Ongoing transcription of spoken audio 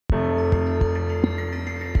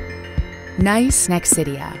NICE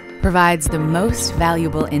Nexidia provides the most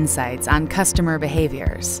valuable insights on customer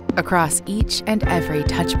behaviors across each and every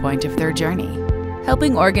touchpoint of their journey,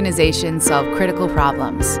 helping organizations solve critical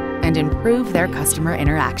problems and improve their customer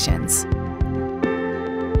interactions.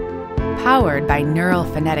 Powered by neural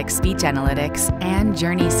phonetic speech analytics and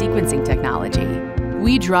journey sequencing technology,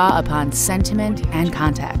 we draw upon sentiment and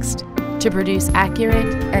context to produce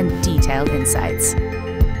accurate and detailed insights.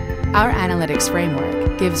 Our analytics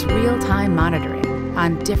framework gives real-time monitoring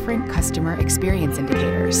on different customer experience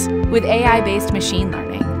indicators with AI-based machine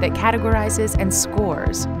learning that categorizes and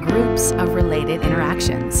scores groups of related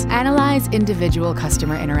interactions, analyze individual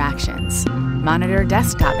customer interactions, monitor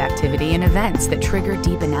desktop activity and events that trigger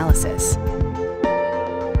deep analysis,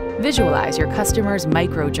 visualize your customer's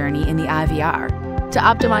micro-journey in the IVR to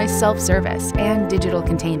optimize self-service and digital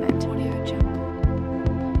containment,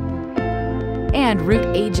 and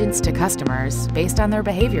route agents to customers based on their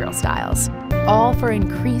behavioral styles, all for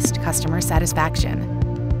increased customer satisfaction.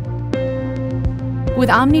 With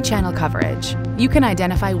omnichannel coverage, you can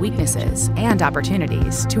identify weaknesses and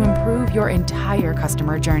opportunities to improve your entire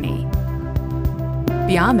customer journey.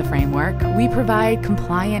 Beyond the framework, we provide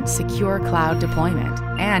compliant, secure cloud deployment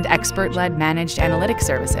and expert-led managed analytics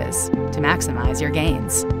services to maximize your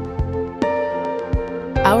gains.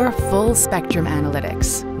 Our full-spectrum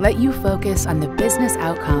analytics let you focus on the business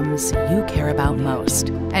outcomes you care about most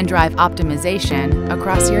and drive optimization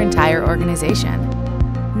across your entire organization.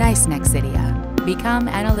 NICE Nexidia. Become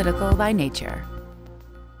analytical by nature.